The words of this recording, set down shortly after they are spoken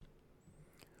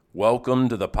Welcome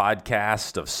to the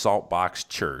podcast of Saltbox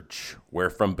Church, where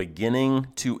from beginning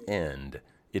to end,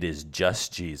 it is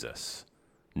just Jesus,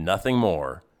 nothing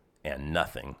more and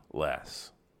nothing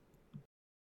less.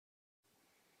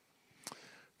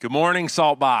 Good morning,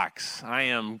 Saltbox. I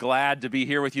am glad to be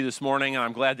here with you this morning, and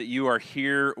I'm glad that you are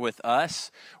here with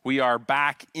us. We are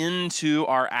back into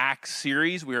our Acts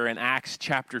series. We are in Acts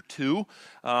chapter 2.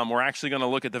 We're actually going to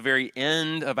look at the very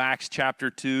end of Acts chapter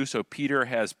 2. So Peter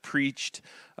has preached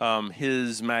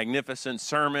his magnificent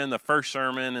sermon, the first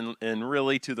sermon, and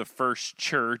really to the first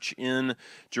church in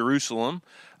Jerusalem.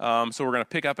 So we're going to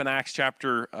pick up in Acts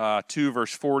chapter 2,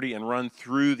 verse 40, and run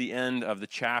through the end of the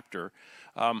chapter.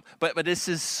 But this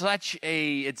is such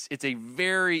it's a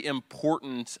very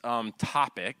important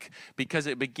topic because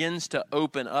it begins to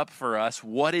open up for us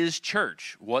what is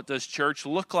church? What does church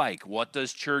look like? What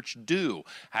does church do?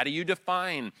 How do you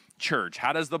define church?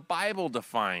 How does the Bible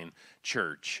define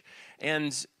church?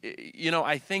 And, you know,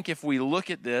 I think if we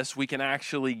look at this, we can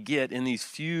actually get in these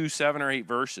few 7 or 8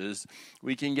 verses,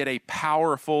 we can get a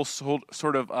powerful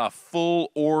sort of a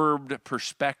full-orbed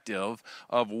perspective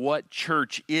of what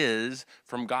church is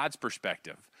from God's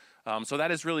perspective. So that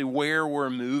is really where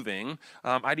we're moving.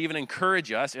 I'd even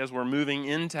encourage us as we're moving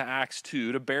into Acts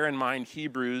 2 to bear in mind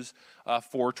Hebrews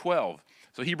 4:12.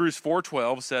 So Hebrews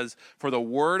 4:12 says, "For the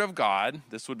word of God,"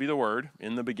 this would be the word,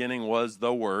 in the beginning was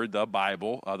the word, the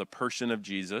Bible, the person of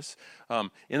Jesus.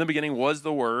 In the beginning was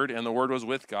the word, and the word was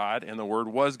with God, and the word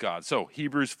was God. So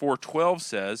Hebrews 4:12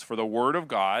 says, "For the word of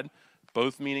God,"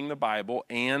 both meaning the Bible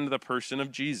and the person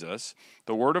of Jesus,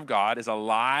 "the word of God is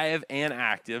alive and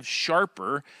active,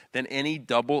 sharper than any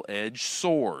double-edged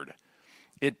sword.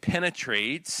 It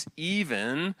penetrates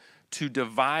even to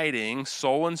dividing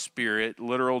soul and spirit,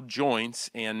 literal joints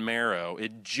and marrow.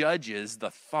 It judges the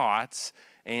thoughts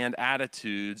and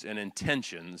attitudes and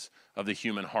intentions of the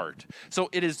human heart." So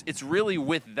it's really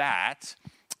with that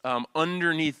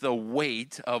underneath the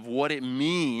weight of what it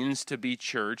means to be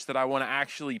church that I want to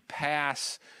actually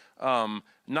pass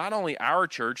not only our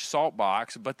church,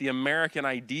 Saltbox, but the American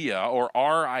idea or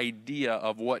our idea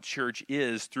of what church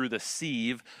is through the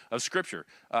sieve of Scripture.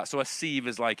 So a sieve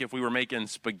is like if we were making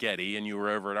spaghetti and you were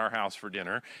over at our house for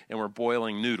dinner and we're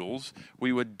boiling noodles,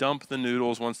 we would dump the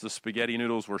noodles once the spaghetti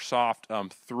noodles were soft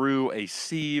through a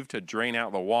sieve to drain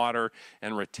out the water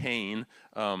and retain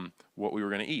what we were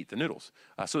going to eat, the noodles.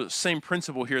 So the same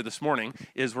principle here this morning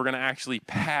is we're going to actually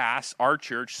pass our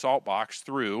church, Saltbox,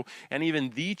 through, and even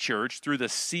the church through the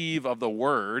sieve of the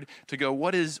Word to go,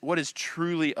 what is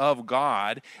truly of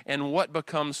God, and what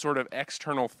becomes sort of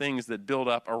external things that build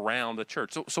up around the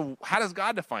church. So how does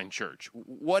God define church?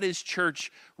 What is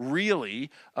church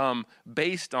really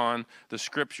based on the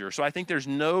Scripture? So I think there's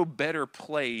no better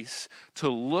place to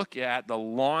look at the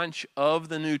launch of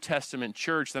the New Testament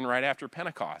church than right after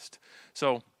Pentecost.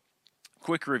 So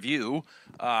quick review,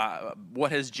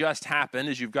 what has just happened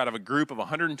is you've got a group of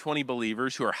 120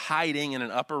 believers who are hiding in an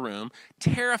upper room,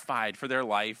 terrified for their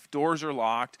life. Doors are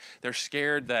locked. They're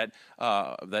scared that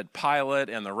Pilate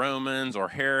and the Romans or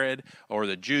Herod or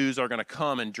the Jews are going to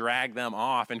come and drag them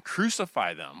off and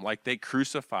crucify them like they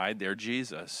crucified their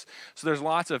Jesus. So there's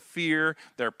lots of fear.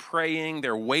 They're praying.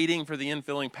 They're waiting for the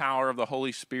infilling power of the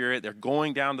Holy Spirit. They're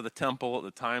going down to the temple at the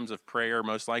times of prayer,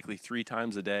 most likely 3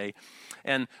 times a day.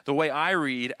 And the way I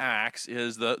read Acts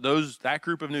is that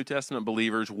group of New Testament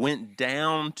believers went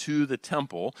down to the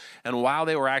temple, and while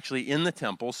they were actually in the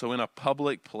temple, so in a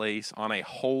public place on a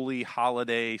holy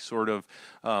holiday sort of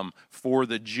for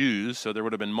the Jews, so there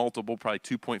would have been multiple, probably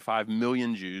 2.5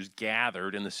 million Jews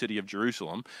gathered in the city of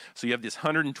Jerusalem. So you have this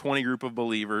 120 group of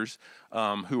believers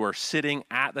who are sitting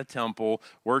at the temple,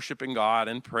 worshiping God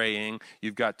and praying.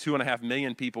 You've got 2.5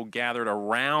 million people gathered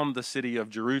around the city of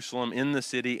Jerusalem, in the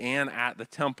city and at the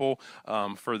temple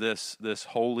for this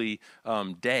holy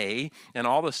day. And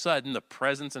all of a sudden, the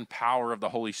presence and power of the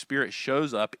Holy Spirit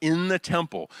shows up in the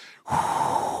temple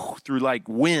through like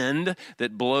wind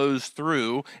that blows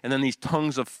through, and then these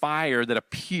tongues of fire that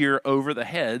appear over the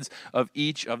heads of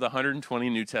each of the 120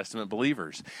 New Testament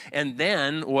believers. And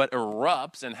then what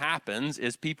erupts and happens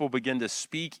is people begin to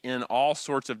speak in all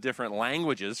sorts of different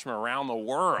languages from around the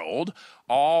world,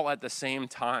 all at the same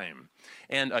time.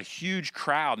 And a huge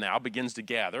crowd now begins to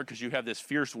gather because you have this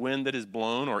fierce wind that is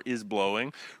blown or is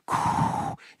blowing.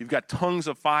 You've got tongues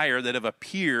of fire that have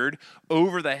appeared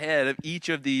over the head of each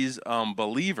of these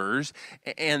believers.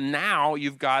 And now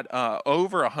you've got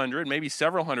over 100, maybe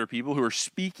several hundred people who are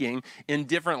speaking in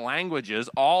different languages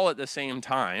all at the same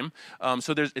time.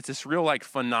 So it's this real like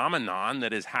phenomenon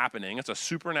that is happening. It's a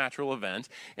supernatural event.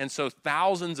 And so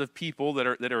thousands of people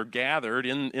that are gathered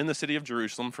in the city of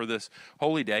Jerusalem for this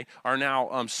holy day are are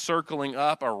now circling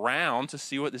up around to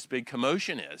see what this big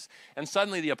commotion is. And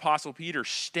suddenly the Apostle Peter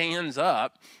stands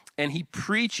up and he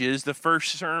preaches the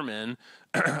first sermon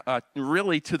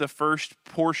really to the first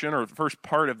portion or the first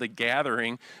part of the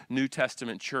gathering New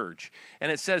Testament church. And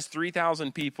it says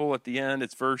 3,000 people at the end.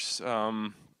 It's I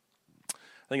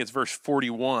think it's verse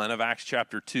 41 of Acts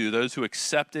chapter 2. Those who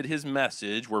accepted his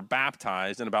message were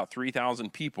baptized, and about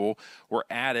 3,000 people were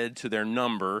added to their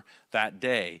number that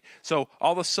day. So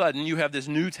all of a sudden, you have this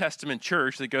New Testament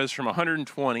church that goes from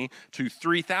 120 to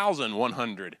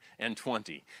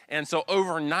 3,120. And so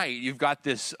overnight, you've got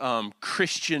this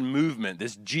Christian movement,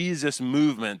 this Jesus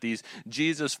movement, these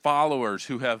Jesus followers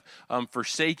who have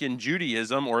forsaken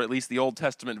Judaism, or at least the Old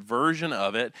Testament version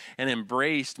of it, and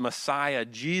embraced Messiah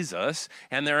Jesus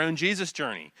and their own Jesus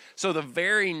journey. So the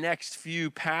very next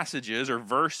few passages or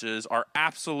verses are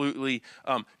absolutely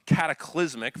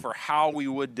cataclysmic for how we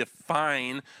would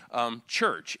define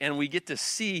church. And we get to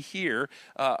see here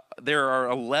there are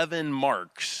 11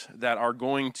 marks that are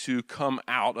going to come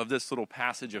out of this little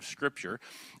passage of Scripture.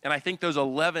 And I think those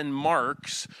 11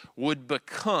 marks would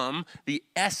become the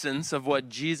essence of what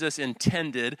Jesus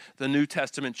intended the New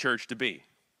Testament church to be.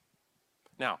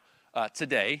 Now,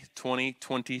 today,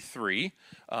 2023,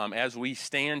 as we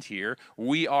stand here,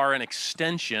 we are an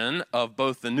extension of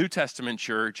both the New Testament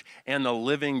church and the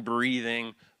living,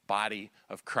 breathing body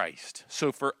of Christ.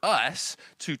 So for us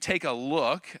to take a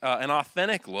look, an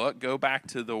authentic look, go back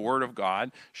to the Word of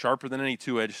God, sharper than any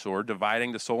two-edged sword,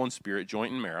 dividing the soul and spirit,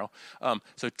 joint and marrow.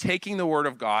 So taking the Word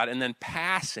of God and then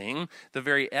passing the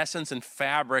very essence and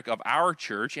fabric of our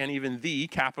church, and even the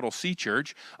capital C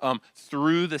church,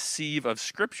 through the sieve of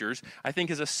Scriptures, I think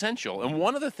is essential. And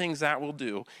one of the things that will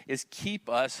do is keep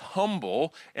us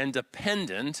humble and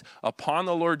dependent upon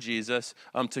the Lord Jesus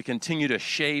to continue to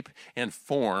shape and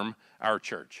form our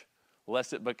church,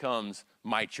 lest it becomes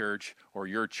my church or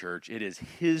your church. It is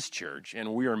his church,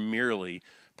 and we are merely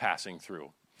passing through.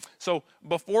 So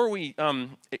before we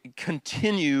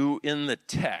continue in the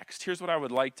text, here's what I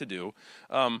would like to do.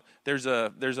 There's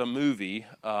a movie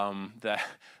that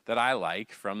I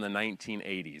like from the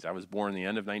 1980s. I was born in the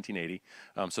end of 1980.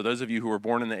 So those of you who were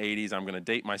born in the 80s, I'm going to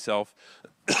date myself,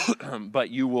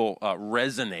 but you will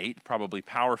resonate probably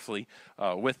powerfully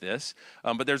with this.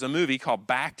 But there's a movie called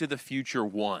Back to the Future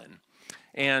 1.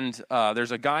 And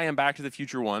there's a guy in Back to the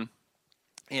Future 1.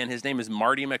 And his name is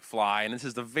Marty McFly, and this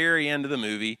is the very end of the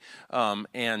movie.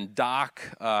 And Doc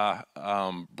Brown,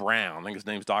 I think his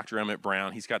name's Dr. Emmett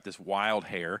Brown, he's got this wild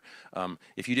hair.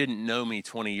 If you didn't know me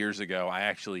 20 years ago, I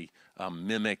actually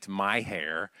mimicked my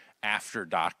hair after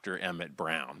Dr. Emmett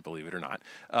Brown, believe it or not.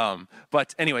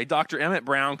 But anyway, Dr. Emmett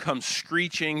Brown comes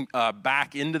screeching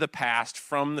back into the past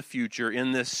from the future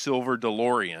in this silver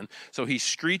DeLorean. So he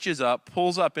screeches up,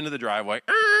 pulls up into the driveway,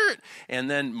 and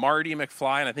then Marty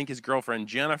McFly and I think his girlfriend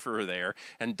Jennifer are there,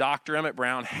 and Dr. Emmett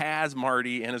Brown has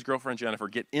Marty and his girlfriend Jennifer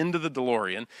get into the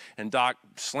DeLorean, and Doc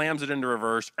slams it into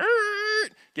reverse,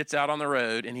 gets out on the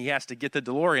road, and he has to get the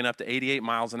DeLorean up to 88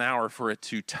 miles an hour for it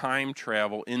to time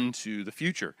travel into the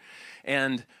future.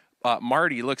 And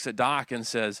Marty looks at Doc and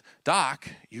says, "Doc,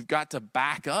 you've got to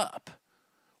back up.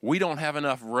 We don't have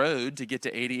enough road to get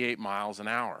to 88 miles an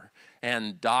hour."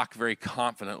 And Doc very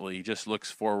confidently just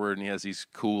looks forward, and he has these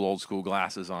cool old school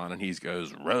glasses on, and he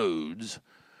goes, "Roads?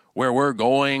 Where we're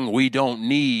going, we don't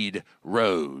need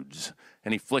roads."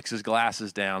 And he flicks his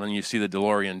glasses down, and you see the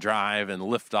DeLorean drive and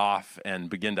lift off and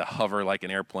begin to hover like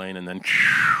an airplane, and then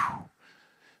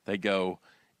they go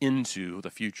into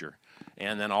the future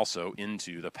and then also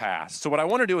into the past. So what I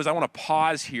want to do is I want to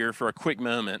pause here for a quick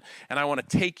moment, and I want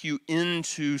to take you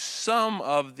into some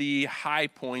of the high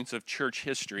points of church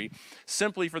history,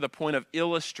 simply for the point of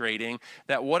illustrating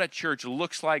that what a church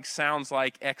looks like, sounds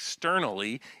like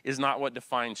externally is not what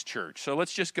defines church. So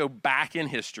let's just go back in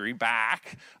history,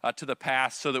 back to the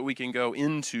past, so that we can go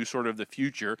into sort of the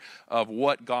future of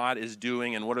what God is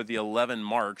doing and what are the 11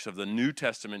 marks of the New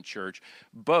Testament church,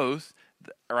 both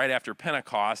right after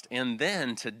Pentecost and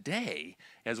then today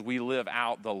as we live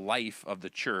out the life of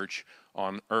the church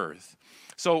on earth.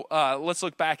 So let's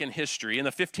look back in history. In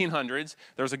the 1500s,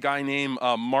 there was a guy named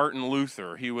Martin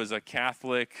Luther. He was a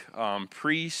Catholic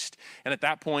priest, and at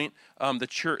that point,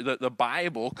 the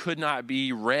Bible could not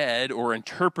be read or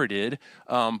interpreted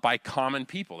by common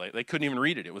people. They couldn't even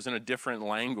read it. It was in a different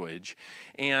language,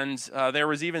 and there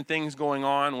was even things going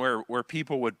on where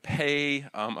people would pay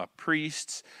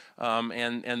priests,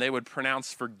 and they would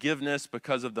pronounce forgiveness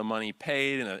because of the money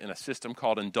paid in a system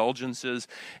called indulgences.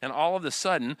 And all of a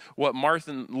sudden, what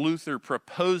Martin Luther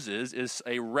proposes is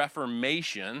a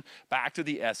reformation back to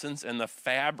the essence and the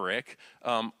fabric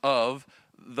of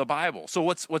the Bible. So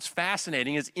what's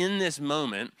fascinating is in this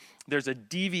moment, there's a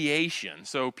deviation.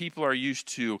 So people are used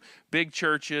to big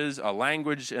churches, a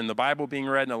language, and the Bible being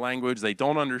read in a language they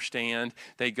don't understand.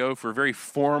 They go for very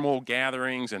formal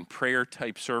gatherings and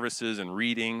prayer-type services and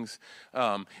readings.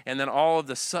 And then all of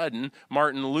a sudden,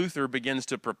 Martin Luther begins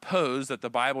to propose that the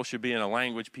Bible should be in a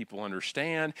language people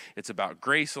understand. It's about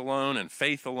grace alone and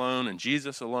faith alone and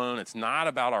Jesus alone. It's not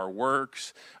about our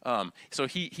works. So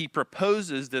he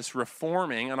proposes this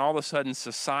reforming, and all of a sudden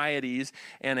societies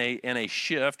and a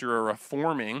shift or a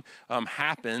reforming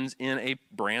happens in a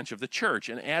branch of the church.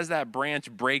 And as that branch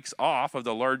breaks off of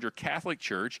the larger Catholic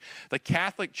Church, the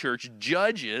Catholic Church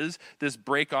judges this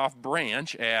break-off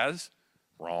branch as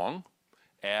wrong,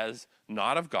 as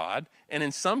not of God, and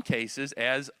in some cases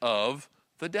as of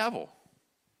the devil.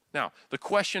 Now, the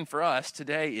question for us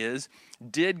today is,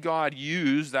 did God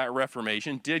use that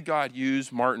Reformation? Did God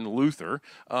use Martin Luther?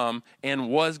 And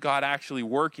was God actually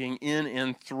working in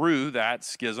and through that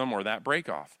schism or that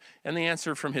breakoff? And the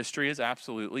answer from history is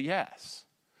absolutely yes.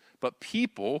 But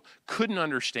people couldn't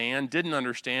understand, didn't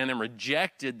understand, and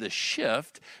rejected the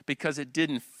shift because it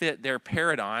didn't fit their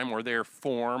paradigm or their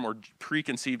form or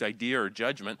preconceived idea or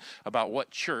judgment about what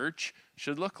church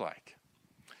should look like.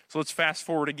 So let's fast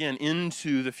forward again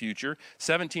into the future.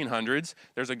 1700s,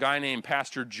 there's a guy named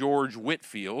Pastor George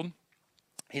Whitefield.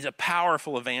 He's a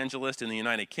powerful evangelist in the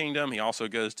United Kingdom. He also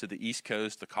goes to the East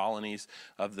Coast, the colonies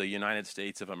of the United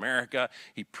States of America.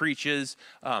 He preaches,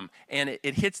 and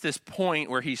it hits this point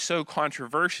where he's so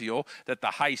controversial that the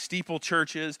high steeple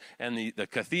churches and the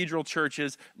cathedral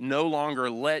churches no longer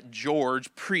let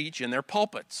George preach in their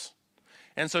pulpits.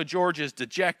 And so George is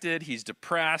dejected, he's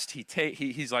depressed,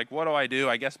 he's like, what do I do?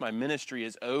 I guess my ministry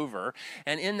is over.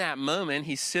 And in that moment,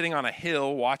 he's sitting on a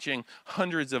hill watching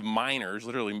hundreds of miners,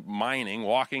 literally mining,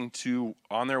 walking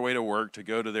on their way to work to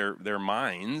go to their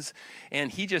mines.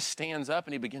 And he just stands up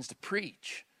and he begins to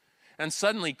preach. And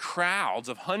suddenly crowds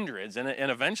of hundreds and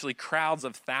eventually crowds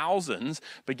of thousands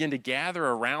begin to gather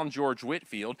around George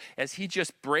Whitefield as he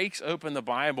just breaks open the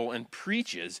Bible and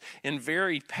preaches in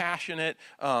very passionate,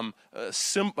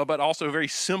 but also very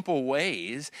simple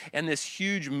ways. And this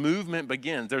huge movement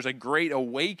begins. There's a great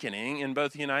awakening in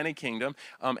both the United Kingdom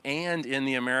and in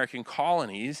the American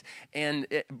colonies.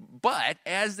 But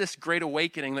as this great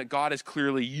awakening that God is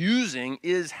clearly using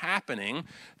is happening,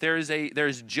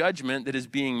 there's judgment that is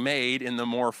being made in the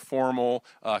more formal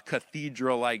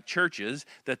cathedral-like churches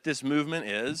that this movement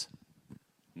is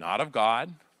not of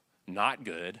God, not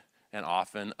good, and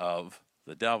often of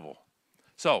the devil.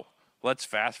 So let's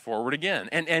fast forward again.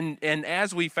 And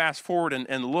as we fast forward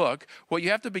and look, what you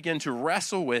have to begin to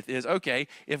wrestle with is, okay,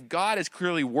 if God is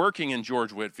clearly working in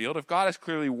George Whitefield, if God is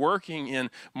clearly working in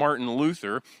Martin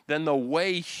Luther, then the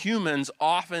way humans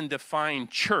often define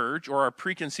church or our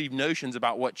preconceived notions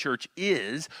about what church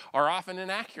is are often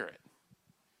inaccurate.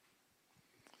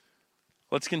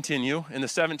 Let's continue. In the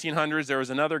 1700s, there was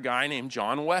another guy named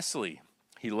John Wesley.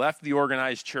 He left the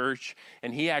organized church,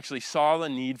 and he actually saw the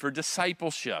need for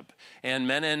discipleship and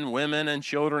men and women and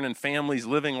children and families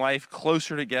living life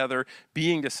closer together,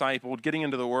 being discipled, getting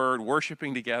into the Word,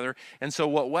 worshiping together. And so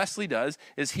what Wesley does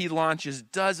is he launches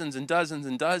dozens and dozens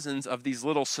and dozens of these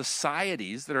little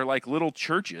societies that are like little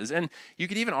churches. And you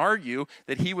could even argue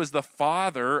that he was the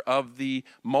father of the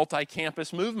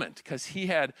multi-campus movement because he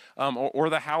had, or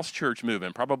the house church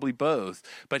movement, probably both.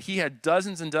 But he had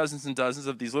dozens and dozens and dozens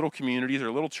of these little communities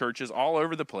or little churches all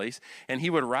over the place, and he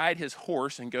would ride his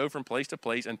horse and go from place to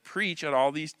place and preach at all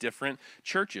these different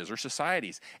churches or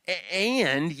societies.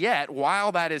 And yet,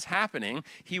 while that is happening,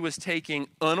 he was taking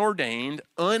unordained,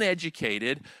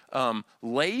 uneducated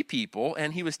lay people,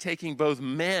 and he was taking both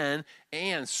men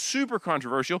and, super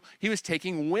controversial, he was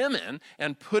taking women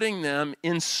and putting them,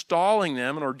 installing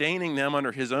them and ordaining them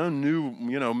under his own new,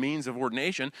 means of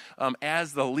ordination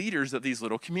as the leaders of these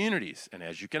little communities. And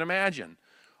as you can imagine,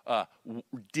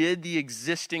 did the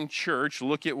existing church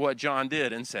look at what John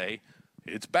did and say,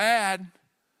 it's bad,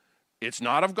 it's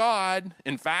not of God,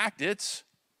 in fact, it's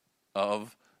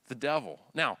of the devil?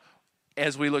 Now,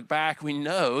 as we look back, we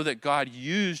know that God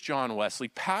used John Wesley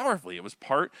powerfully. It was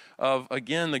part of,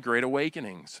 again, the Great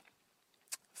Awakenings.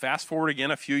 Fast forward again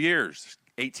a few years.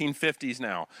 1850s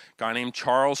now, a guy named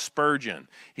Charles Spurgeon.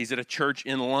 He's at a church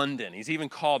in London. He's even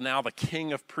called now the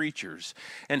King of Preachers.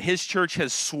 And his church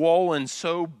has swollen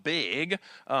so big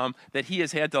that he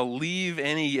has had to leave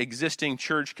any existing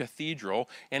church cathedral,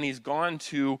 and he's gone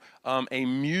to a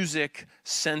music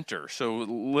center. So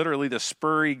literally the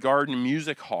Spurry Garden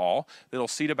Music Hall that'll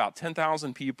seat about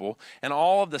 10,000 people. And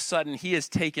all of a sudden, he has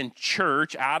taken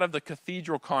church out of the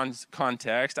cathedral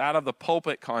context, out of the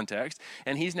pulpit context,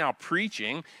 and he's now preaching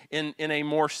meeting in a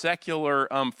more secular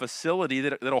facility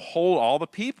that'll hold all the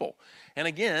people. And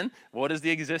again, what does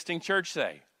the existing church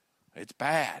say? It's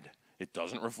bad. It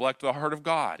doesn't reflect the heart of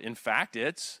God. In fact,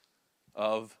 it's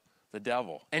of the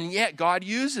devil. And yet God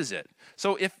uses it.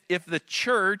 So if the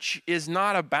church is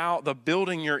not about the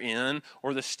building you're in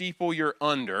or the steeple you're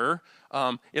under,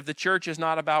 if the church is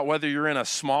not about whether you're in a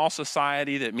small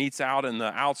society that meets out in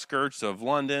the outskirts of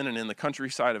London and in the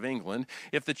countryside of England,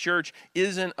 if the church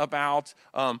isn't about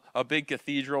a big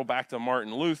cathedral back to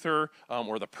Martin Luther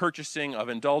or the purchasing of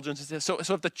indulgences, so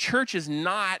if the church is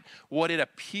not what it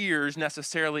appears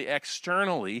necessarily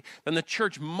externally, then the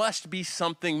church must be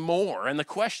something more. And the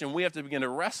question we have to begin to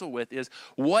wrestle with is,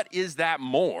 what is that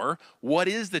more? What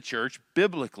is the church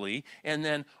biblically? And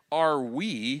then are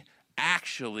we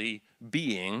actually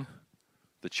being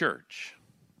the church?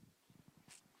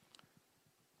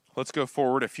 Let's go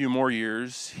forward a few more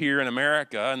years. Here in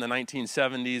America in the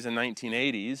 1970s and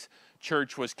 1980s,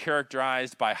 church was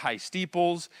characterized by high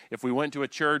steeples. If we went to a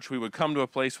church, we would come to a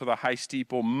place with a high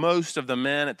steeple. Most of the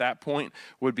men at that point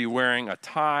would be wearing a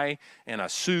tie and a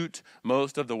suit.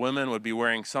 Most of the women would be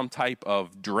wearing some type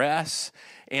of dress.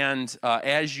 And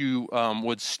as you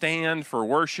would stand for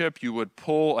worship, you would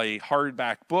pull a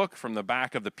hardback book from the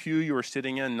back of the pew you were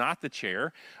sitting in, not the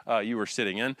chair you were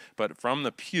sitting in, but from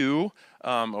the pew,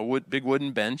 big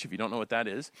wooden bench, if you don't know what that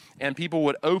is. And people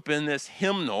would open this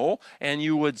hymnal, and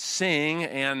you would sing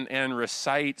and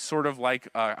recite sort of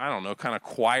like, kind of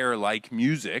choir-like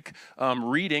music,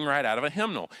 reading right out of a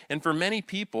hymnal. And for many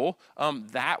people,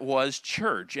 that was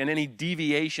church. And any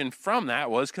deviation from that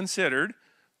was considered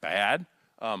bad,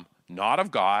 not of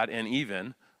God, and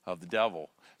even of the devil.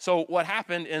 So what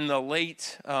happened in the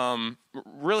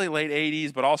really late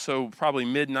 80s, but also probably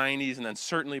mid-90s, and then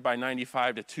certainly by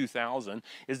 95 to 2000,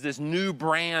 is this new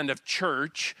brand of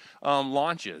church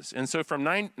launches. And so from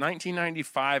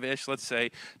 1995-ish, let's say,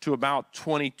 to about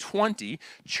 2020,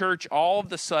 church all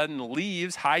of a sudden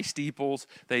leaves high steeples.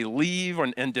 They leave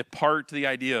and depart the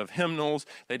idea of hymnals.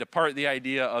 They depart the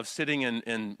idea of sitting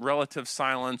in relative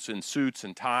silence in suits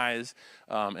and ties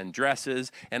and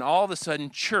dresses. And all of a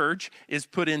sudden, church is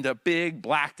put into big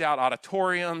blacked-out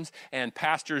auditoriums, and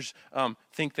pastors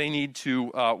think they need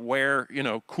to wear,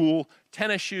 cool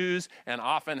tennis shoes and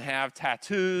often have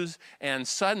tattoos. And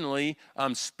suddenly,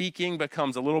 speaking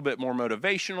becomes a little bit more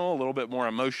motivational, a little bit more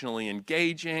emotionally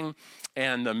engaging,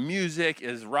 and the music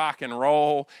is rock and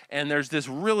roll. And there's this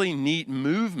really neat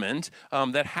movement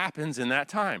that happens in that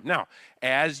time. Now,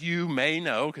 as you may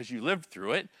know, because you lived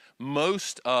through it,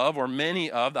 most of or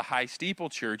many of the high steeple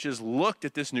churches looked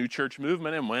at this new church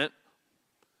movement and went,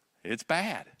 it's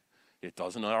bad. It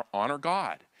doesn't honor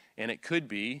God, and it could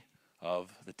be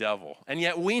of the devil. And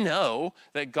yet we know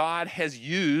that God has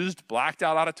used blacked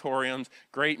out auditoriums,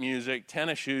 great music,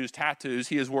 tennis shoes, tattoos.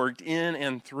 He has worked in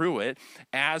and through it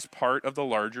as part of the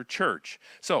larger church.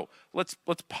 So let's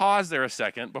pause there a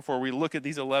second before we look at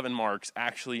these 11 marks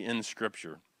actually in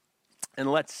Scripture. And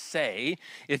let's say,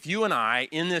 if you and I,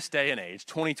 in this day and age,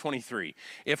 2023,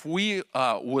 if we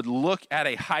would look at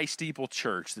a high steeple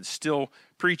church that still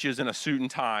preaches in a suit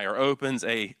and tie or opens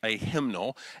a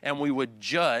hymnal, and we would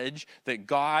judge that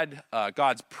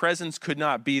God's presence could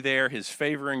not be there, his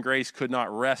favor and grace could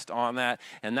not rest on that,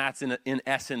 and that's in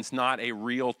essence not a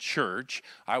real church,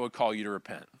 I would call you to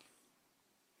repent.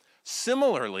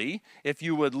 Similarly, if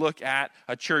you would look at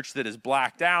a church that is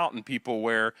blacked out and people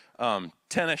wear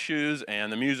tennis shoes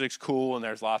and the music's cool and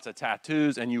there's lots of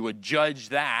tattoos, and you would judge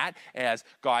that as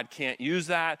God can't use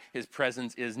that, his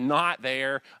presence is not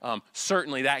there,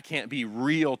 certainly that can't be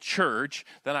real church,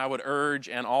 then I would urge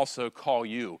and also call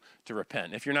you to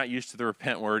repent. If you're not used to the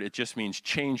repent word, it just means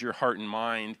change your heart and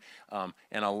mind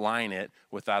and align it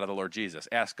with that of the Lord Jesus.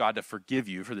 Ask God to forgive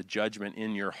you for the judgment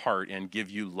in your heart and give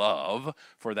you love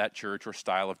for that church or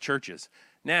style of churches.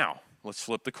 Now, let's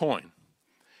flip the coin.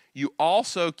 You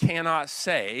also cannot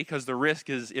say, because the risk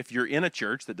is if you're in a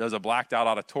church that does a blacked out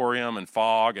auditorium and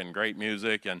fog and great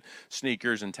music and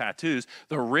sneakers and tattoos,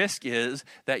 the risk is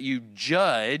that you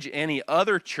judge any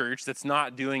other church that's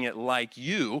not doing it like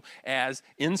you as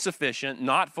insufficient,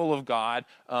 not full of God,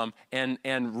 and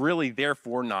really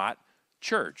therefore not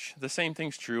church. The same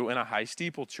thing's true in a high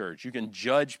steeple church. You can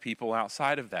judge people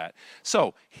outside of that.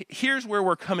 So here's where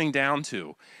we're coming down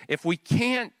to. If we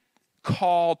can't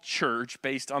call church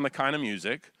based on the kind of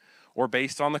music or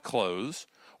based on the clothes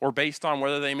or based on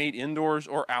whether they meet indoors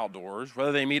or outdoors,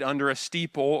 whether they meet under a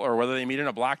steeple or whether they meet in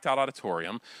a blacked out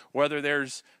auditorium, whether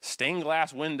there's stained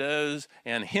glass windows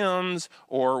and hymns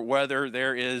or whether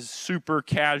there is super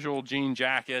casual jean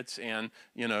jackets and,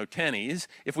 tennies,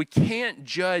 if we can't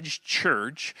judge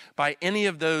church by any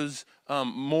of those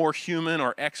more human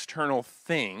or external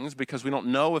things, because we don't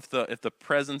know if the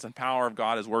presence and power of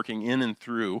God is working in and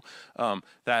through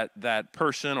that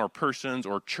person or persons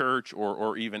or church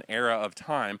or even era of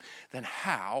time, then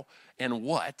how and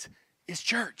what is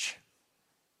church?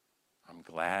 I'm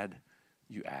glad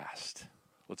you asked.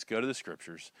 Let's go to the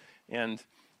scriptures, and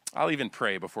I'll even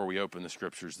pray before we open the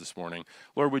scriptures this morning.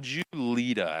 Lord, would you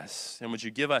lead us, and would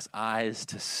you give us eyes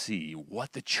to see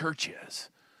what the church is?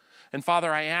 And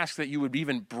Father, I ask that you would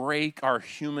even break our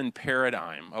human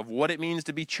paradigm of what it means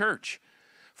to be church.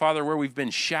 Father, where we've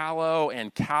been shallow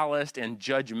and calloused and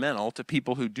judgmental to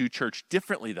people who do church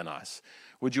differently than us,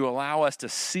 would you allow us to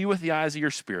see with the eyes of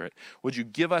your Spirit? Would you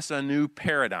give us a new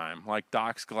paradigm like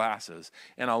Doc's glasses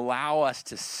and allow us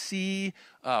to see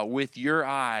with your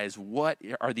eyes what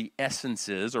are the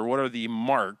essences or what are the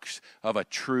marks of a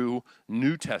true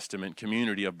New Testament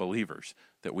community of believers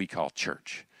that we call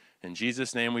church? In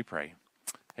Jesus' name we pray.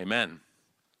 Amen.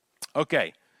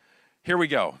 Okay, here we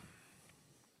go.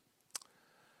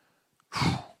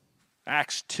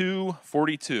 Acts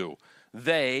 2:42.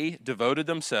 They devoted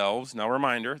themselves, now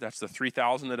reminder, that's the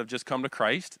 3,000 that have just come to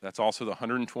Christ. That's also the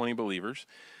 120 believers.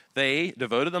 They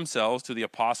devoted themselves to the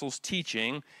apostles'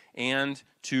 teaching and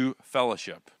to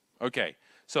fellowship. Okay,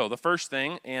 so the first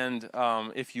thing, and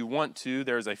if you want to,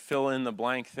 there's a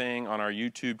fill-in-the-blank thing on our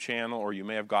YouTube channel, or you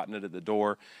may have gotten it at the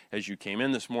door as you came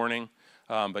in this morning.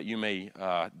 But you may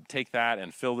take that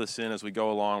and fill this in as we go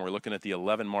along. We're looking at the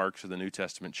 11 marks of the New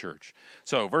Testament church.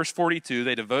 So, verse 42,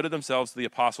 they devoted themselves to the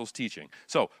apostles' teaching.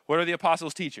 So, what are the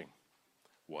apostles' teaching?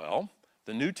 Well,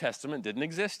 the New Testament didn't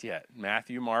exist yet.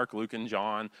 Matthew, Mark, Luke, and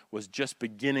John was just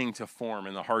beginning to form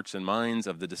in the hearts and minds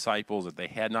of the disciples, that they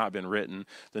had not been written.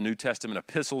 The New Testament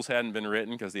epistles hadn't been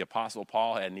written because the Apostle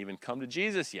Paul hadn't even come to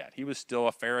Jesus yet. He was still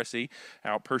a Pharisee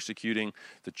out persecuting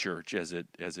the church as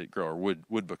it grew, or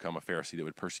would become a Pharisee that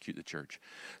would persecute the church.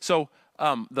 So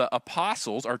the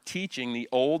apostles are teaching the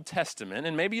Old Testament,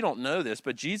 and maybe you don't know this,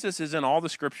 but Jesus is in all the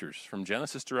scriptures from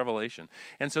Genesis to Revelation.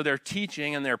 And so they're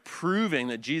teaching and they're proving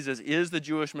that Jesus is the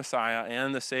Jewish Messiah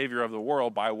and the Savior of the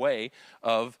world by way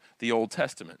of the Old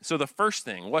Testament. So the first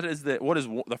thing, what is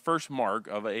the first mark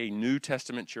of a New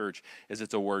Testament church? Is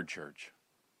it's a word church.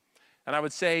 And I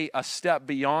would say a step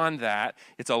beyond that,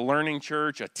 it's a learning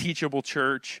church, a teachable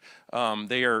church.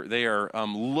 They are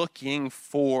looking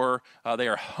for, they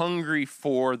are hungry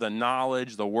for the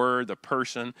knowledge, the word, the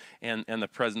person, and the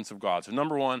presence of God. So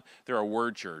number one, they're a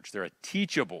word church. They're a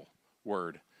teachable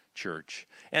word church.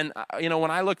 And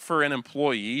when I look for an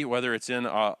employee, whether it's in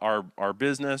our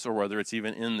business or whether it's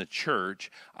even in the church,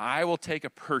 I will take a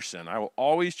person. I will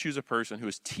always choose a person who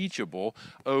is teachable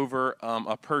over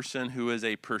a person who is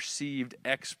a perceived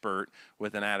expert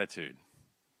with an attitude.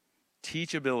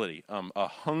 Teachability, a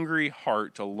hungry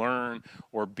heart to learn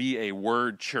or be a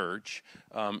word church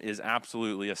is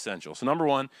absolutely essential. So number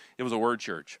one, it was a word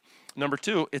church. Number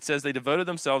two, it says they devoted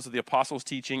themselves to the apostles'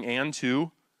 teaching and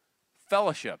to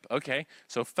fellowship. Okay,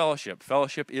 so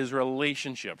fellowship is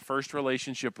relationship. First,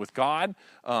 relationship with God,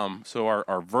 so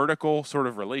our vertical sort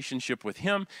of relationship with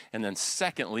him, and then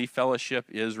secondly, fellowship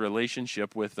is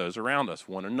relationship with those around us,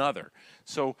 one another.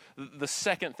 So the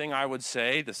second thing I would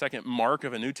say, the second mark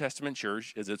of a New Testament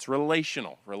church is it's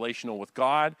relational with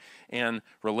God and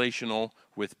relational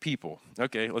with people.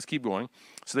 Okay, let's keep going.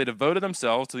 So they devoted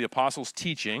themselves to the apostles'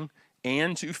 teaching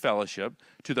and to fellowship,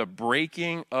 to the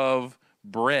breaking of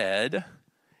bread,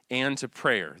 and to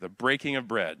prayer, the breaking of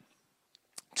bread.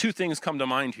 Two things come to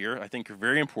mind here, I think are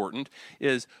very important,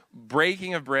 is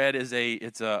breaking of bread is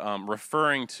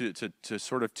referring to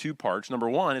sort of two parts. Number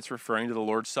one, it's referring to the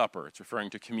Lord's Supper. It's referring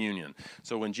to communion.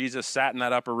 So when Jesus sat in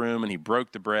that upper room and he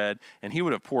broke the bread, and he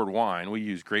would have poured wine. We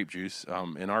use grape juice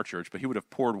in our church, but he would have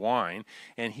poured wine,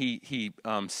 and he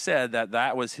said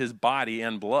that was his body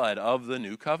and blood of the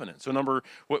new covenant. So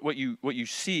what you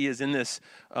see is in this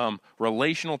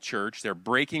relational church, they're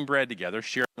breaking bread together,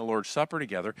 sharing the Lord's Supper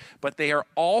together, but they are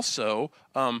also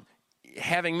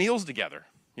having meals together.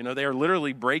 They are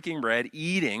literally breaking bread,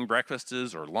 eating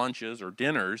breakfasts or lunches or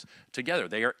dinners together.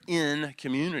 They are in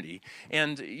community.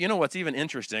 And what's even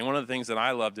interesting, one of the things that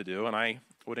I love to do, and I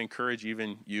would encourage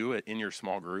even you in your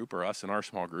small group or us in our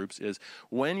small groups, is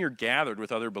when you're gathered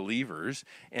with other believers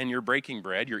and you're breaking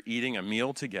bread, you're eating a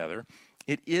meal together,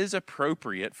 it is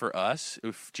appropriate for us,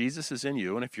 if Jesus is in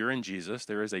you, and if you're in Jesus,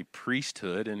 there is a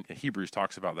priesthood, and Hebrews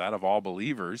talks about that, of all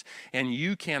believers, and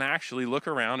you can actually look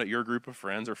around at your group of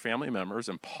friends or family members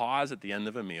and pause at the end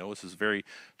of a meal. This is very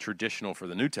traditional for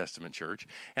the New Testament church,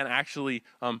 and actually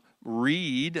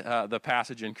read the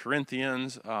passage in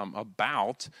Corinthians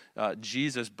about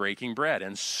Jesus breaking bread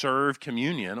and serve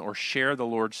communion or share the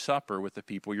Lord's Supper with the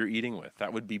people you're eating with.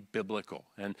 That would be biblical.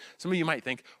 And some of you might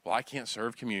think, well, I can't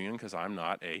serve communion because I'm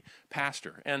not a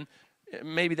pastor. And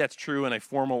maybe that's true in a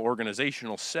formal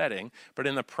organizational setting, but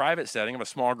in the private setting of a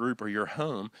small group or your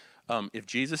home, if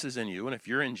Jesus is in you and if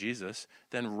you're in Jesus,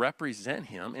 then represent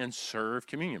him and serve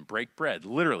communion. Break bread,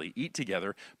 literally eat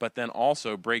together, but then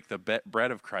also break the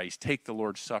bread of Christ, take the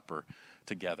Lord's Supper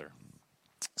together.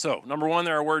 So, number one,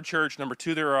 they're a word church. Number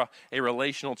two, they're a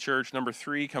relational church. Number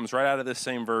three comes right out of this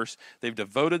same verse. They've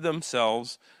devoted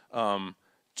themselves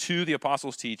to the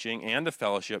apostles' teaching and to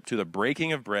fellowship, to the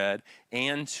breaking of bread,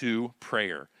 and to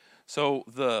prayer. So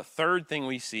the third thing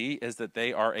we see is that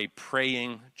they are a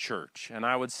praying church. And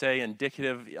I would say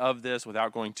indicative of this,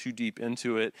 without going too deep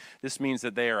into it, this means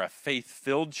that they are a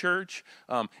faith-filled church.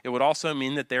 It would also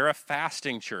mean that they're a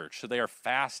fasting church. So they are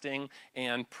fasting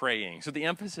and praying. So the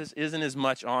emphasis isn't as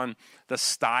much on the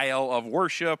style of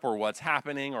worship or what's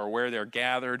happening or where they're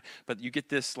gathered, but you get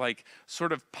this like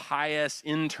sort of pious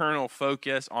internal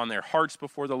focus on their hearts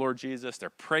before the Lord Jesus. They're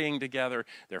praying together.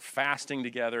 They're fasting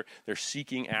together. They're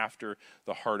seeking after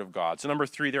the heart of God. So number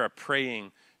three, they're a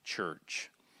praying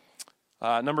church.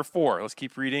 Number four, let's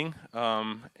keep reading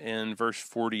in verse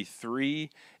 43.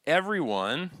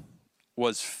 Everyone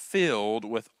was filled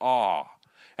with awe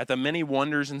at the many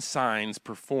wonders and signs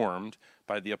performed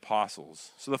by the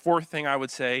apostles. So the fourth thing I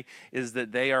would say is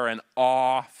that they are an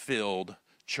awe-filled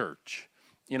church.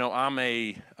 You know,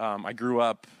 I grew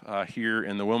up here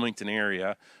in the Wilmington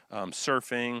area,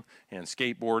 surfing and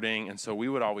skateboarding, and so we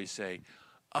would always say,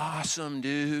 "Awesome,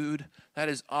 dude. That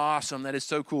is awesome. That is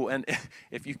so cool." And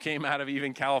if you came out of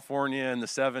even California in the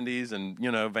 70s and,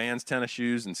 you know, Vans, tennis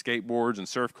shoes, and skateboards and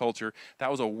surf culture, that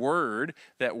was a word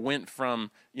that went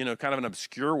from, you know, kind of an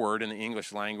obscure word in the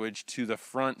English language to the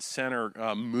front center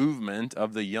movement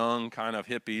of the young kind of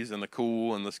hippies and the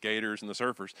cool and the skaters and the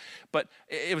surfers. But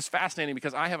it was fascinating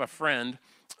because I have a friend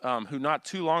who not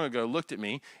too long ago looked at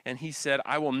me and he said,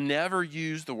 "I will never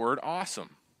use the word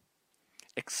awesome,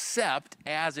 except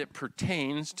as it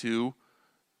pertains to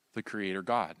the Creator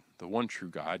God, the one true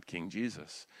God, King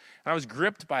Jesus." And I was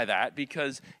gripped by that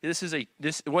because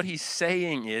what he's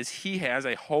saying is he has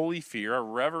a holy fear, a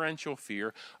reverential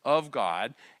fear of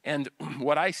God. And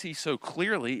what I see so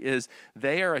clearly is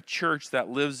they are a church that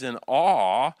lives in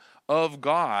awe of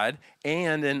God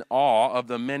and in awe of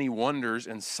the many wonders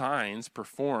and signs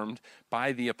performed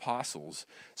by the apostles.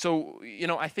 So, you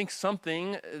know, I think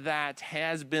something that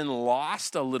has been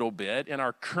lost a little bit in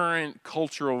our current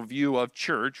cultural view of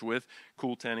church with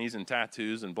cool tennies and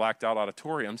tattoos and blacked out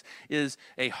auditoriums is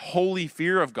a holy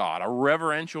fear of God, a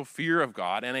reverential fear of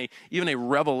God, and even a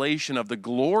revelation of the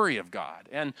glory of God.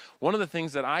 And one of the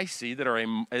things that I see that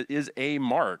is a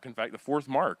mark, in fact, the fourth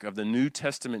mark of the New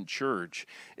Testament church,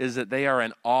 is that they are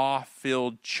an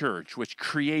awe-filled church, which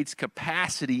creates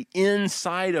capacity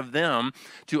inside of them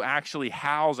to actually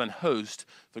house and host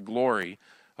the glory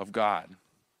of God.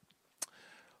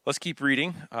 Let's keep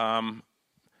reading.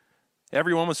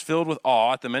 Everyone was filled with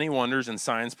awe at the many wonders and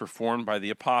signs performed by the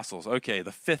apostles. Okay,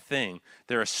 the fifth thing,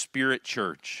 they're a spirit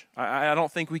church. I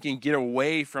don't think we can get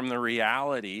away from the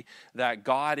reality that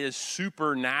God is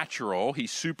supernatural. He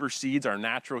supersedes our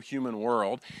natural human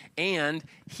world, and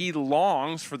he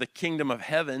longs for the kingdom of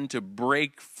heaven to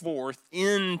break forth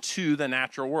into the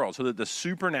natural world so that the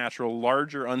supernatural,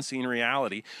 larger, unseen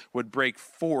reality would break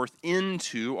forth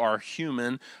into our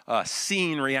human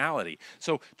seen reality.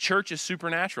 So church is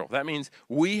supernatural. That means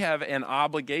we have an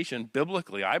obligation,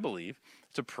 biblically, I believe,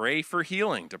 to pray for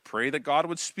healing, to pray that God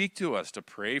would speak to us, to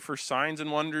pray for signs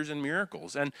and wonders and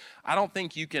miracles. And I don't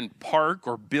think you can park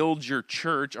or build your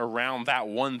church around that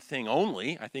one thing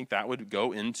only. I think that would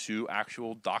go into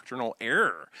actual doctrinal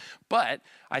error. But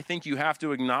I think you have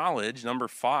to acknowledge, number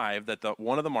 5, that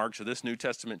one of the marks of this New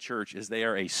Testament church is they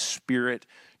are a spirit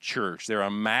church. They're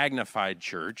a magnified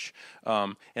church,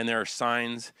 and there are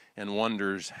signs and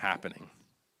wonders happening.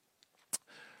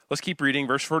 Let's keep reading,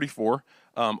 verse 44.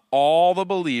 All the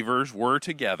believers were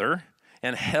together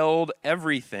and held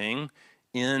everything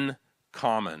in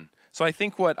common. So I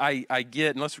think what I get,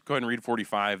 and let's go ahead and read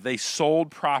 45. They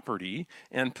sold property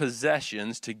and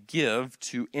possessions to give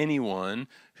to anyone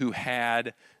who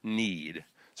had need.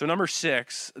 So number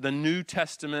 6, the New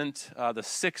Testament, the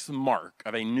 6th mark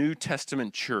of a New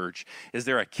Testament church is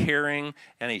they're a caring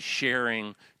and a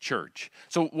sharing church.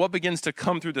 So what begins to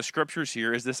come through the scriptures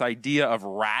here is this idea of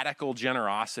radical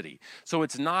generosity. So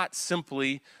it's not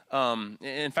simply,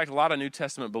 in fact, a lot of New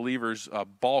Testament believers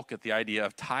balk at the idea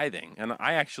of tithing. And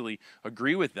I actually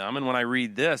agree with them. And when I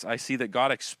read this, I see that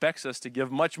God expects us to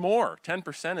give much more.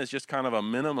 10% is just kind of a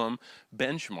minimum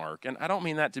benchmark. And I don't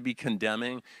mean that to be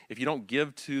condemning. If you don't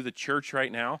give to the church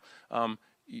right now,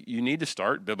 you need to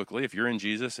start biblically if you're in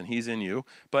Jesus and he's in you.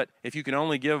 But if you can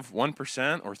only give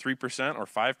 1% or 3% or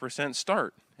 5%,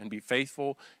 start and be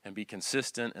faithful and be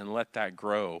consistent and let that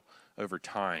grow over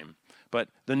time. But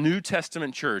the New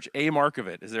Testament church, a mark of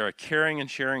it, is they're a caring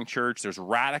and sharing church. There's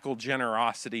radical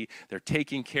generosity. They're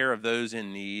taking care of those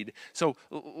in need. So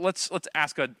let's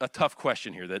ask a tough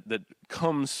question here that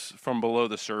comes from below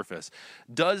the surface.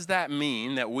 Does that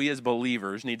mean that we as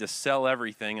believers need to sell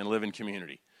everything and live in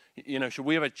community? You know, should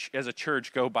we have as a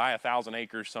church go buy 1,000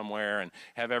 acres somewhere and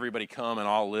have everybody come and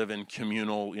all live in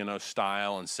communal,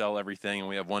 style and sell everything and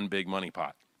we have one big money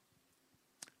pot?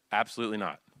 Absolutely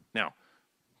not. Now,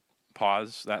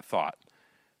 pause that thought.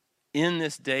 In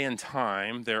this day and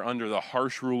time, they're under the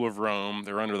harsh rule of Rome.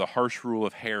 They're under the harsh rule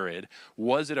of Herod.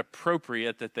 Was it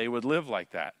appropriate that they would live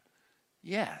like that?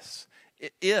 Yes.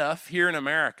 If here in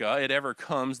America it ever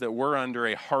comes that we're under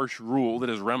a harsh rule that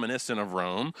is reminiscent of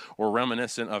Rome or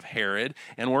reminiscent of Herod,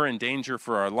 and we're in danger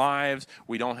for our lives,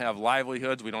 we don't have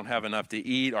livelihoods, we don't have enough to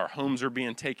eat, our homes are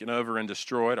being taken over and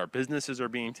destroyed, our businesses are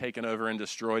being taken over and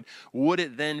destroyed, would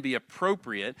it then be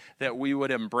appropriate that we would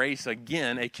embrace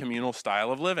again a communal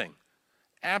style of living?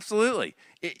 Absolutely.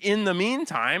 In the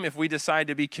meantime, if we decide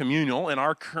to be communal in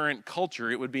our current culture,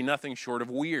 it would be nothing short of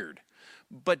weird.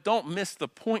 But don't miss the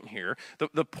point here.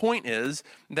 The point is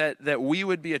that we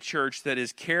would be a church that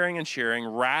is caring and sharing,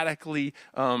 radically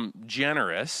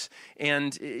generous.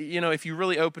 And, if you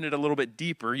really open it a little bit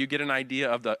deeper, you get an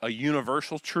idea of a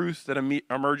universal truth that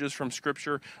emerges from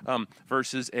Scripture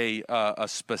versus a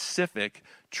specific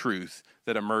truth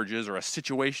that emerges, or a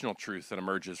situational truth that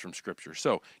emerges from Scripture.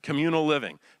 So, communal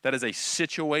living, that is a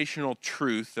situational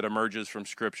truth that emerges from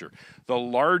Scripture. The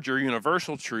larger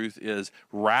universal truth is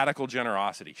radical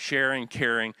generosity, sharing,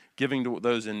 caring, giving to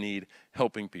those in need,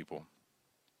 helping people.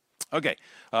 Okay,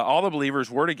 all the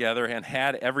believers were together and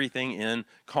had everything in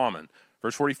common.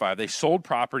 Verse 45, they sold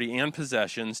property and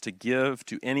possessions to give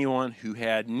to anyone who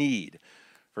had need.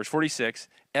 Verse 46,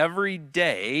 every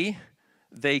day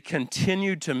they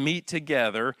continued to meet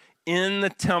together in the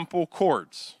temple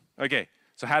courts. Okay,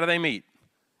 so how do they meet?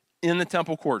 In the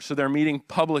temple courts. So they're meeting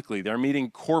publicly, they're meeting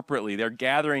corporately, they're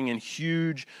gathering in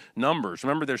huge numbers.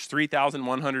 Remember, there's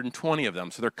 3,120 of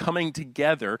them. So they're coming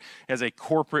together as a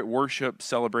corporate worship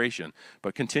celebration.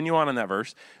 But continue on in that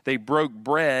verse. They broke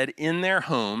bread in their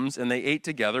homes and they ate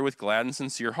together with glad and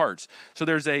sincere hearts. So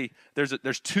there's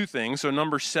two things. So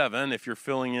number 7, if you're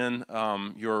filling in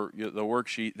the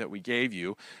worksheet that we gave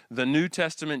you, the New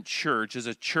Testament church is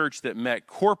a church that met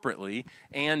corporately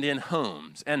and in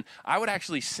homes. And I would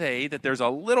actually say that there's a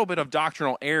little bit of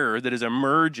doctrinal error that is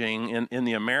emerging in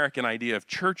the American idea of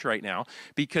church right now,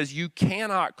 because you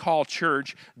cannot call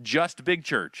church just big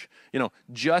church.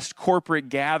 Just corporate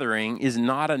gathering is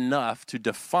not enough to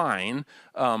define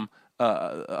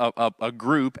a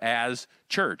group as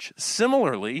church.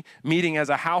 Similarly, meeting as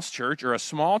a house church or a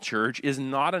small church is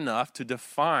not enough to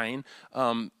define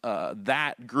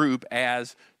that group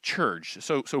as church.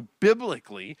 So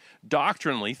biblically,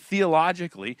 doctrinally,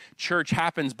 theologically, church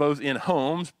happens both in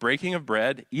homes, breaking of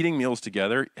bread, eating meals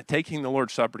together, taking the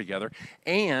Lord's Supper together,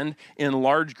 and in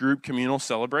large group communal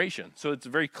celebration. So it's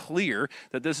very clear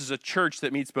that this is a church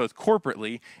that meets both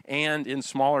corporately and in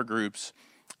smaller groups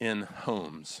in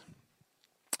homes.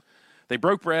 They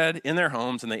broke bread in their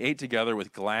homes and they ate together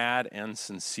with glad and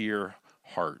sincere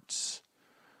hearts,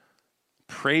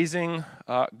 praising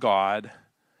God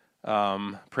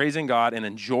and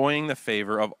enjoying the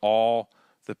favor of all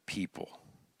the people.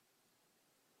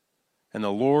 And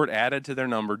the Lord added to their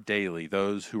number daily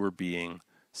those who were being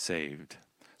saved.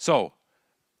 So,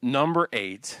 number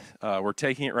 8, we're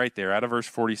taking it right there out of verse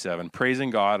 47, praising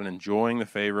God and enjoying the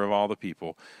favor of all the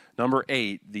people. Number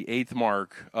 8, the 8th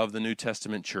mark of the New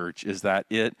Testament church, is that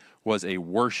it was a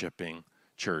worshiping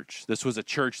church. This was a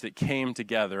church that came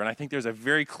together. And I think there's a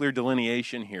very clear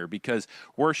delineation here because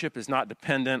worship is not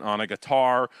dependent on a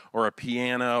guitar or a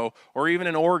piano or even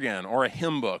an organ or a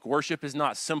hymn book. Worship is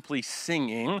not simply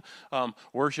singing.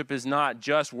 Worship is not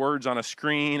just words on a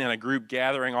screen and a group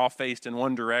gathering all faced in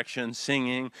one direction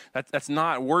singing. That's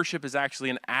not. Worship is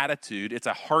actually an attitude. It's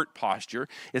a heart posture.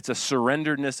 It's a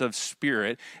surrenderedness of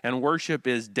spirit. And worship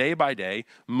is day by day,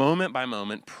 moment by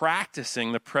moment,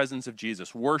 practicing the presence of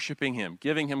Jesus, worshiping him,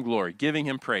 giving him glory, giving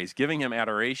him praise, giving him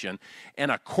adoration. And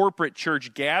a corporate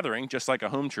church gathering, just like a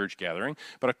home church gathering,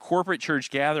 but a corporate church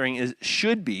gathering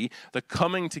should be the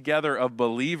coming together of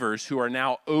believers who are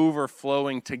now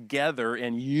overflowing together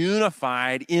and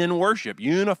unified in worship,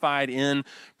 unified in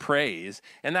praise.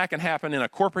 And that can happen in a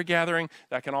corporate gathering.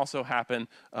 That can also happen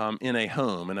in a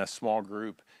home, in a small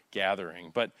group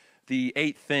gathering. But the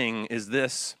eighth thing is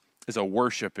this is a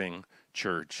worshiping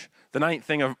church. The ninth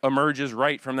thing emerges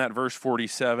right from that verse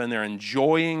 47. They're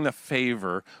enjoying the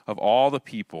favor of all the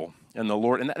people and the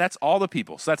Lord. And that's all the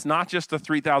people. So that's not just the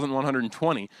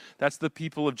 3,120. That's the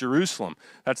people of Jerusalem.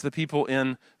 That's the people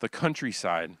in the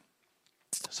countryside.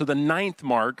 So the ninth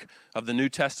mark of the New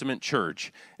Testament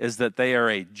church is that they are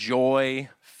a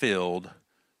joy-filled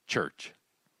church.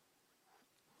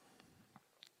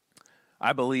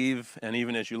 I believe, and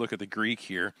even as you look at the Greek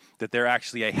here, that they're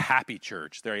actually a happy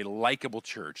church. They're a likable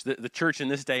church. The church in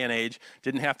this day and age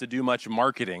didn't have to do much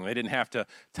marketing. They didn't have to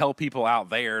tell people out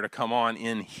there to come on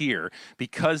in here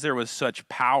because there was such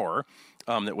power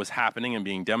that was happening and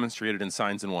being demonstrated in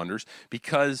signs and wonders,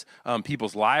 because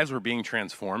people's lives were being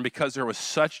transformed, because there was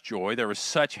such joy, there was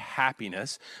such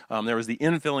happiness, there was the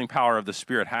infilling power of the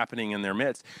Spirit happening in their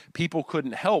midst. People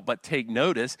couldn't help but take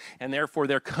notice, and therefore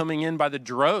they're coming in by the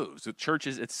droves. The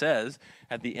churches, it says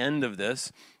at the end of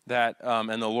this, that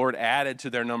and the Lord added to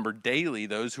their number daily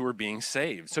those who were being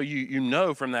saved. So you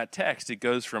know from that text, it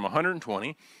goes from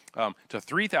 120 to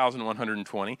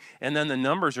 3,120, and then the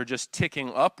numbers are just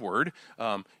ticking upward,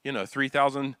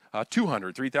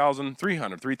 3,200,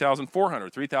 3,300,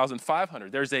 3,400,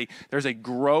 3,500. There's a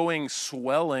growing,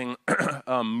 swelling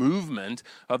movement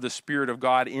of the Spirit of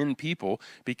God in people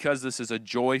because this is a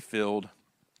joy-filled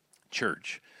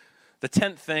church. The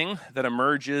 10th thing that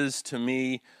emerges to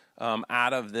me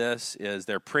out of this is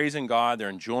they're praising God, they're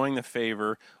enjoying the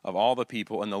favor of all the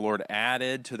people, and the Lord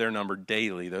added to their number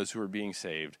daily those who are being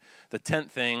saved. The 10th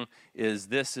thing is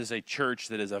this is a church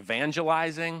that is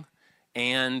evangelizing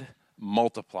and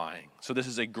multiplying. So this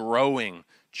is a growing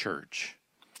church.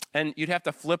 And you'd have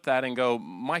to flip that and go,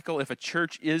 Michael, if a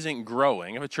church isn't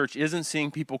growing, if a church isn't seeing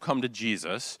people come to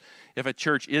Jesus, if a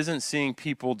church isn't seeing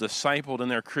people discipled in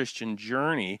their Christian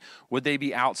journey, would they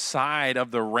be outside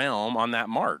of the realm on that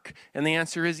mark? And the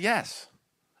answer is yes.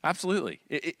 Absolutely.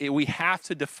 We have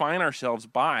to define ourselves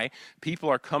by people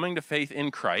are coming to faith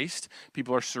in Christ,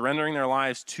 people are surrendering their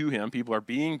lives to him, people are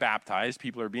being baptized,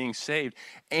 people are being saved,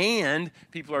 and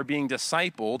people are being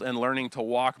discipled and learning to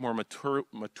walk more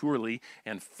maturely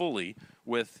and fully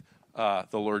with the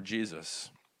Lord Jesus.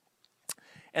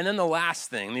 And then the last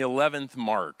thing, the 11th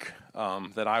mark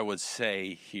that I would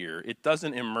say here, it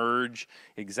doesn't emerge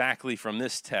exactly from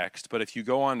this text, but if you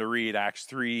go on to read Acts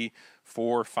 3,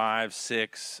 4, 5,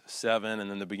 6, 7, and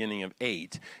then the beginning of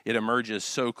 8, it emerges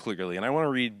so clearly. And I want to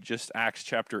read just Acts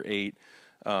chapter 8,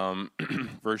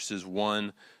 verses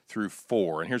 1 through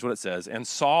 4. And here's what it says. And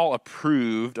Saul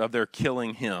approved of their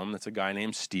killing him. That's a guy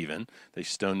named Stephen. They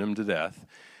stoned him to death.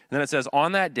 And then it says,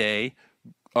 on that day,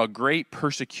 a great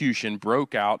persecution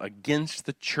broke out against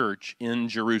the church in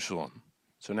Jerusalem.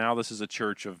 So now this is a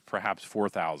church of perhaps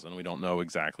 4,000. We don't know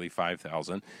exactly,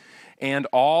 5,000. And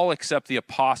all except the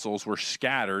apostles were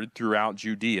scattered throughout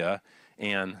Judea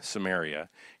and Samaria.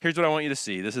 Here's what I want you to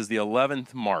see. This is the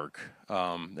 11th mark,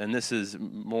 and this is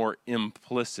more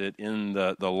implicit in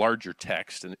the larger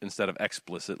text instead of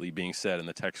explicitly being said in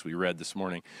the text we read this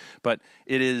morning. But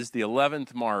it is the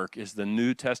 11th mark is the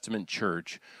New Testament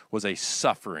church was a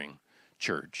suffering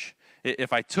church.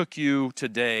 If I took you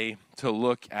today to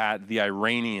look at the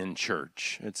Iranian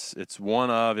church, it's one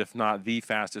of, if not the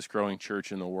fastest growing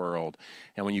church in the world.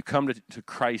 And when you come to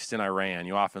Christ in Iran,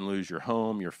 you often lose your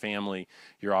home, your family.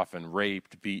 You're often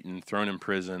raped, beaten, thrown in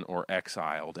prison, or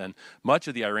exiled. And much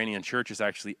of the Iranian church is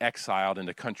actually exiled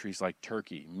into countries like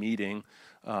Turkey, meeting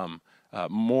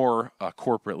more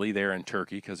corporately there in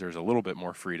Turkey because there's a little bit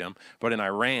more freedom. But in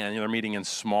Iran, they're meeting in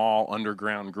small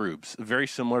underground groups, very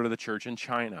similar to the church in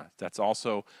China. That's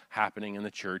also happening in the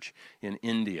church in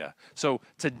India. So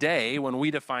today, when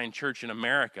we define church in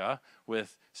America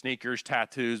with sneakers,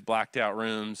 tattoos, blacked out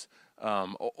rooms,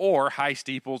 or high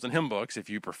steeples and hymn books, if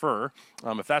you prefer.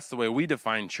 If that's the way we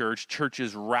define church, church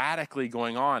is radically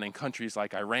going on in countries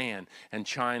like Iran and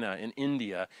China and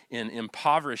India, in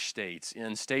impoverished states,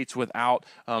 in states without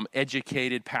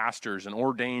educated pastors and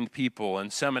ordained people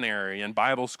and seminary and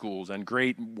Bible schools and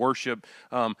great worship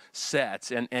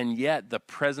sets. And yet the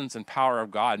presence and power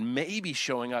of God may be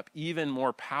showing up even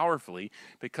more powerfully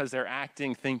because they're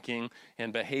acting, thinking,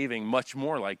 and behaving much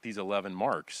more like these 11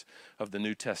 marks of the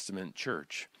New Testament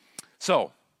church.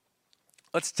 So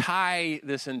let's tie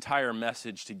this entire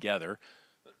message together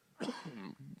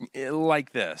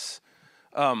like this.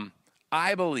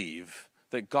 I believe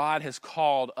that God has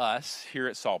called us here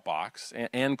at Saltbox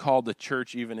and called the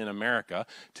church even in America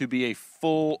to be a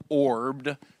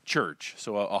full-orbed church,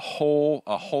 so a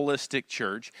holistic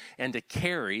church, and to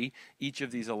carry each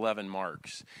of these 11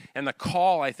 marks. And the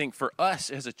call, I think, for us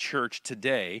as a church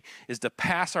today is to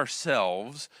pass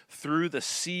ourselves through the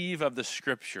sieve of the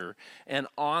Scripture and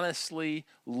honestly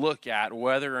look at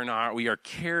whether or not we are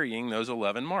carrying those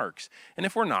 11 marks. And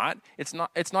if we're not, it's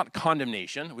not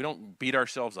condemnation. We don't beat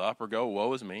ourselves up or go,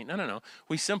 woe is me. No.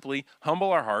 We simply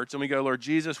humble our hearts and we go, Lord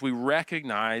Jesus, we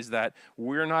recognize that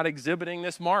we're not exhibiting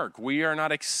this mark. We are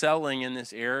not excelling in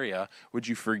this area. Would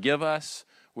you forgive us?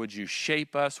 Would you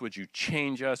shape us? Would you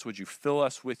change us? Would you fill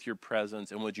us with your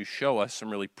presence? And would you show us some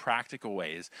really practical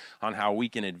ways on how we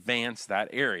can advance that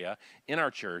area in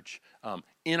our church,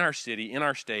 in our city, in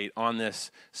our state, on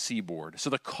this seaboard? So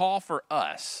the call for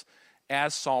us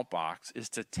as Saltbox is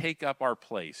to take up our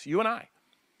place, you and I,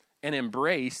 and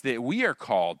embrace that we are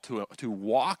called to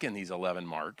walk in these 11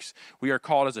 marks. We are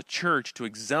called as a church to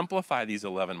exemplify these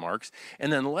 11 marks.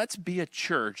 And then let's be a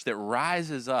church that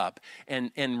rises up and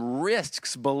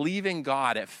risks believing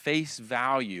God at face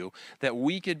value, that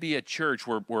we could be a church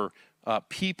where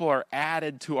people are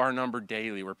added to our number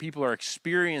daily, where people are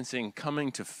experiencing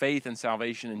coming to faith and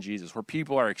salvation in Jesus, where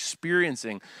people are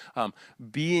experiencing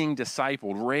being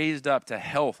discipled, raised up to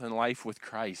health and life with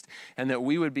Christ, and that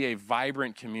we would be a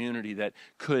vibrant community that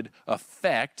could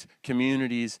affect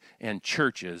communities and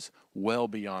churches well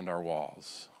beyond our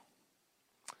walls.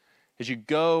 As you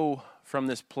go from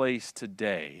this place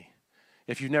today,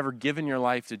 if you've never given your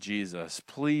life to Jesus,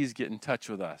 please get in touch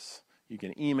with us. You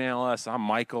can email us. I'm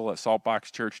Michael at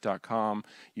saltboxchurch.com.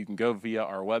 You can go via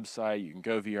our website. You can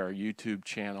go via our YouTube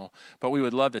channel. But we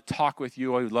would love to talk with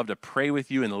you. We would love to pray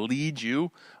with you and lead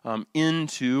you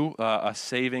into a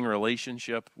saving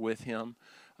relationship with Him.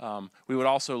 We would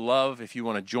also love if you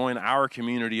want to join our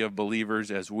community of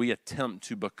believers as we attempt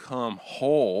to become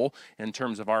whole in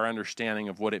terms of our understanding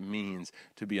of what it means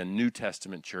to be a New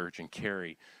Testament church and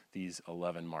carry these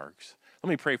 11 marks. Let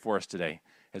me pray for us today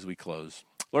as we close.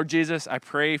 Lord Jesus, I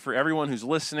pray for everyone who's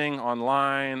listening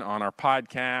online, on our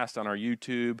podcast, on our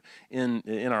YouTube,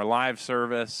 in our live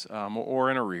service, or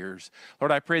in arrears.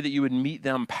 Lord, I pray that you would meet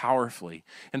them powerfully.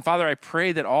 And Father, I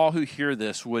pray that all who hear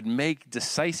this would make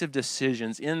decisive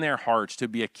decisions in their hearts to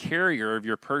be a carrier of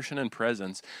your person and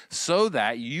presence, so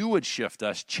that you would shift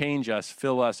us, change us,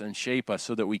 fill us, and shape us,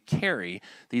 so that we carry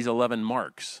these 11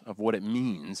 marks of what it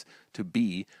means to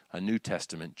be a New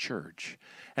Testament church.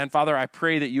 And Father, I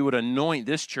pray that you would anoint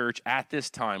this church at this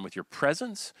time with your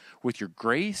presence, with your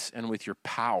grace, and with your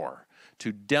power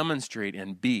to demonstrate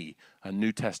and be a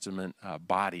New Testament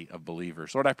body of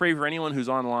believers. Lord, I pray for anyone who's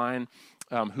online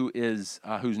who's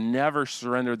never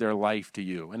surrendered their life to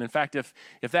you. And in fact, if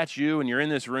that's you and you're in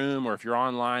this room, or if you're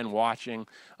online watching,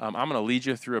 I'm going to lead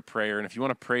you through a prayer. And if you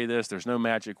want to pray this, there's no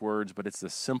magic words, but it's the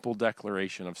simple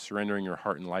declaration of surrendering your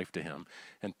heart and life to Him.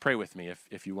 And pray with me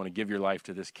if you want to give your life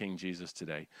to this King Jesus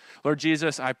today. Lord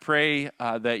Jesus, I pray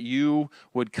that you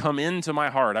would come into my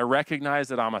heart. I recognize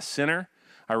that I'm a sinner.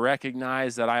 I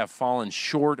recognize that I have fallen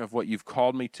short of what you've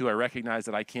called me to. I recognize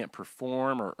that I can't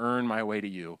perform or earn my way to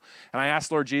you. And I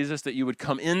ask, Lord Jesus, that you would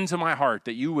come into my heart,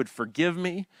 that you would forgive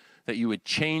me, that you would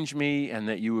change me, and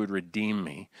that you would redeem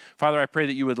me. Father, I pray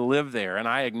that you would live there, and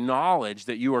I acknowledge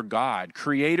that you are God,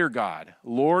 Creator God,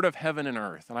 Lord of heaven and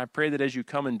earth. And I pray that as you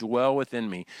come and dwell within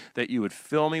me, that you would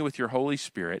fill me with your Holy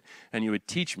Spirit, and you would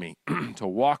teach me to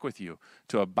walk with you,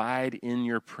 to abide in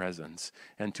your presence,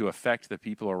 and to affect the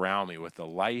people around me with the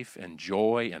life and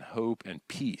joy and hope and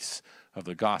peace of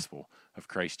the gospel of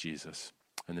Christ Jesus.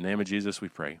 In the name of Jesus we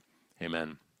pray.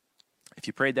 Amen. If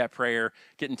you prayed that prayer,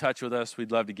 get in touch with us.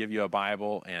 We'd love to give you a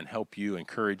Bible and help you,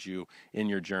 encourage you in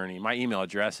your journey. My email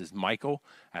address is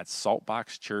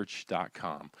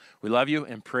michael@saltboxchurch.com. We love you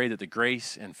and pray that the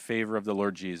grace and favor of the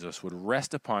Lord Jesus would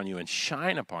rest upon you and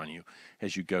shine upon you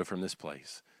as you go from this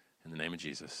place. In the name of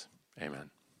Jesus,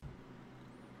 amen.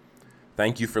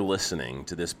 Thank you for listening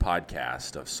to this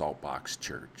podcast of Saltbox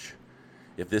Church.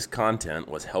 If this content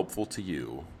was helpful to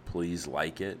you, please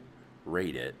like it,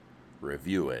 rate it,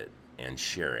 review it, and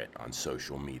share it on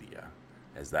social media,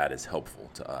 as that is helpful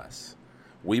to us.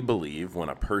 We believe when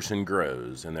a person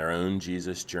grows in their own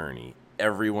Jesus journey,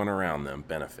 everyone around them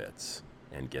benefits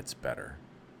and gets better.